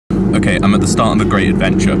Okay, I'm at the start of a great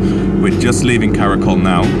adventure. We're just leaving Karakol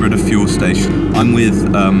now. We're at a fuel station. I'm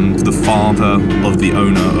with the father of the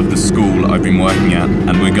owner of the school I've been working at,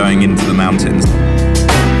 and we're going into the mountains.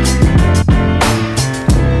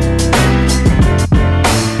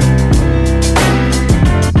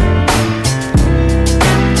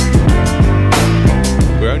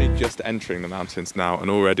 We're only just entering the mountains now, and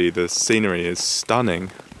already the scenery is stunning.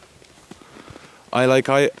 I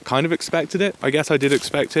kind of expected it. I guess I did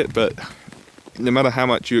expect it, but no matter how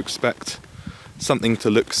much you expect something to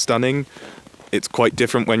look stunning, it's quite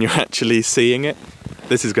different when you're actually seeing it.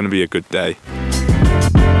 This is going to be a good day.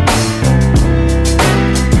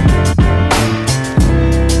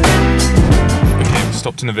 Okay, we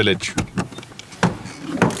stopped in a village.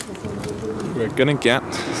 We're gonna get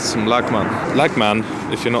some lagman. Lagman,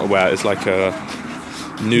 if you're not aware, is like a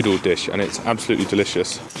noodle dish, and it's absolutely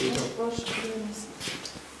delicious.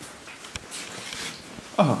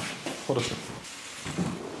 Aha, хорошо.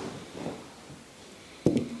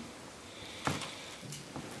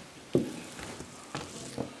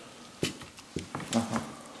 Aha,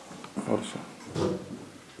 хорошо.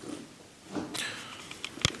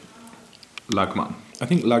 Lagman. I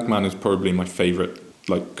think lagman is probably my favourite,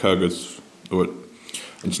 like Kyrgyz, or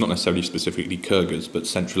it's not necessarily specifically Kyrgyz, but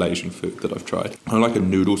Central Asian food that I've tried. I like a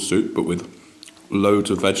noodle soup, but with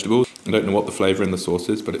loads of vegetables. I don't know what the flavour in the sauce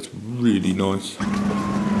is, but it's really nice.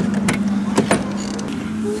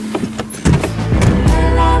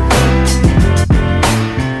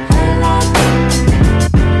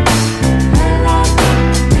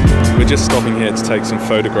 We're just stopping here to take some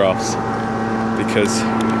photographs because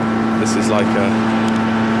this is like a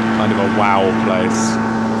kind of a wow place.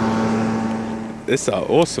 It's an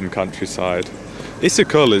awesome countryside.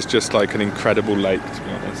 Issyk is just like an incredible lake, to be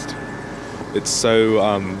honest. It's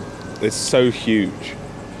so huge,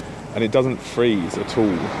 and it doesn't freeze at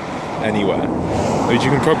all anywhere. As you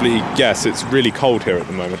can probably guess, it's really cold here at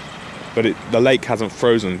the moment, but the lake hasn't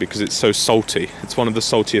frozen because it's so salty. It's one of the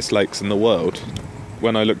saltiest lakes in the world.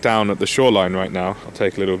 When I look down at the shoreline right now, I'll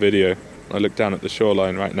take a little video. I look down at the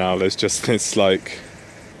shoreline right now, there's just this like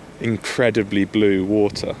incredibly blue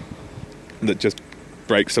water that just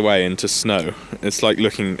breaks away into snow. It's like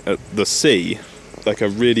looking at the sea, like a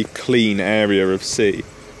really clean area of sea,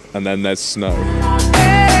 and then there's snow.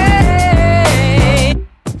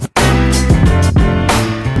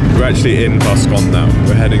 We're actually in Barskoon now.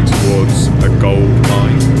 We're heading towards a gold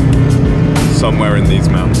mine somewhere in these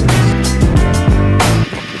mountains.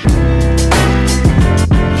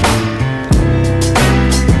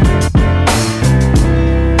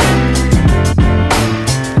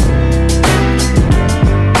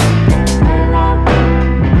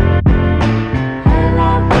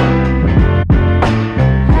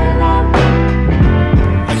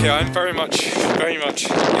 Very much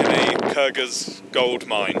in a Kyrgyz gold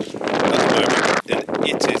mine at the moment, and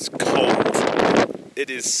it is cold. It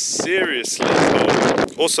is seriously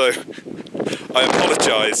cold. Also, I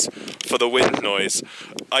apologise for the wind noise.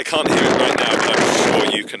 I can't hear it right now, but I'm sure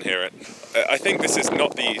you can hear it. I think this is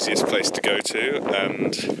not the easiest place to go to,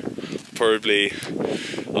 and probably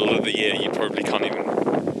a lot of the year you probably can't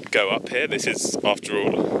even go up here. This is, after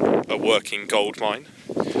all, a working gold mine,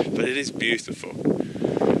 but it is beautiful.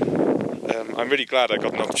 I'm really glad I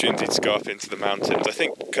got an opportunity to go up into the mountains. I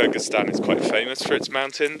think Kyrgyzstan is quite famous for its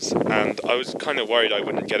mountains, and I was kind of worried I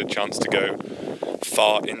wouldn't get a chance to go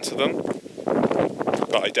far into them,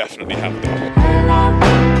 but I definitely have them.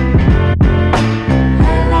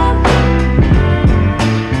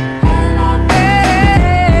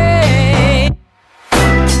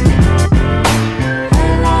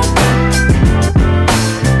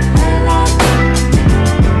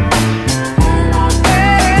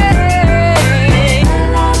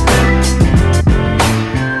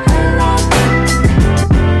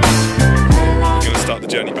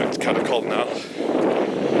 Journey back to Karakol now.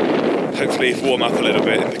 Hopefully warm up a little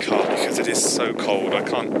bit in the car because it is so cold. I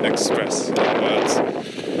can't express in words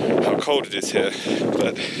how cold it is here,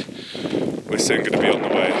 but we're soon going to be on the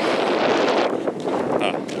way.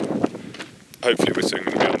 Hopefully we're soon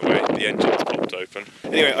going to be on the way. The engine's popped open.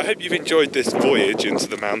 Anyway, I hope you've enjoyed this voyage into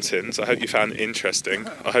the mountains. I hope you found it interesting.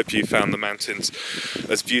 I hope you found the mountains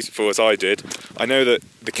as beautiful as I did. I know that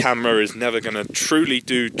the camera is never going to truly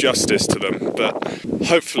do justice to them, but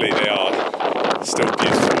hopefully they are still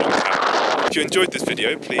beautiful on camera. If you enjoyed this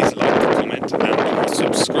video, please like, comment and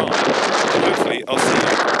subscribe. And hopefully I'll see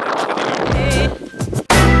you